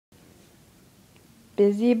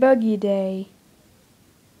Busy Buggy Day.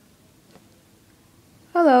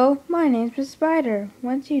 Hello, my name's Miss Spider.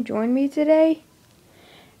 Want to join me today?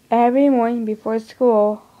 Every morning before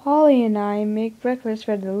school, Holly and I make breakfast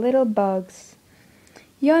for the little bugs.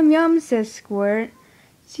 Yum yum, says Squirt.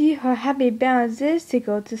 See how happy Bounce is to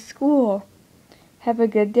go to school. Have a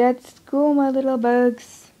good day at school, my little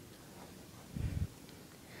bugs.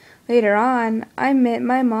 Later on, I met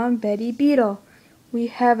my mom, Betty Beetle. We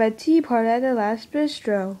have a tea party at the last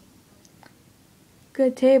bistro.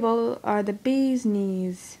 Good table are the bee's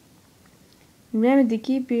knees. Remember to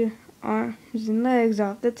keep your arms and legs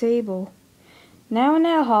off the table.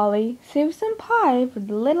 Now, Holly, save some pie for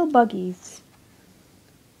the little buggies.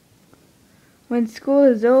 When school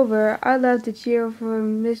is over, I love to cheer for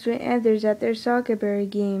Mr. Anthers at their soccerberry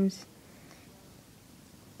games.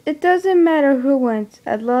 It doesn't matter who wins,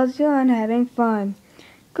 as long as you're having fun.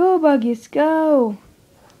 Go, buggies, go!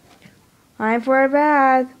 I'm for a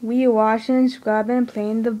bath. We wash and scrub and play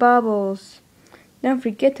in the bubbles. Don't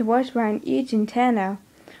forget to wash behind each antenna.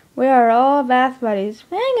 We are all bath buddies.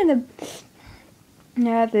 Playing in the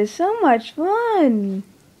bath is so much fun.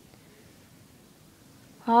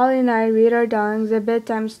 Holly and I read our darlings a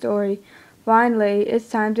bedtime story. Finally, it's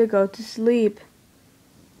time to go to sleep.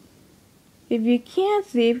 If you can't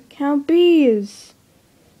sleep, count bees.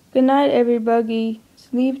 Good night, everybody.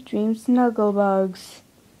 Sleep, dream, snuggle bugs.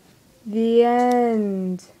 The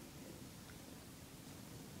end.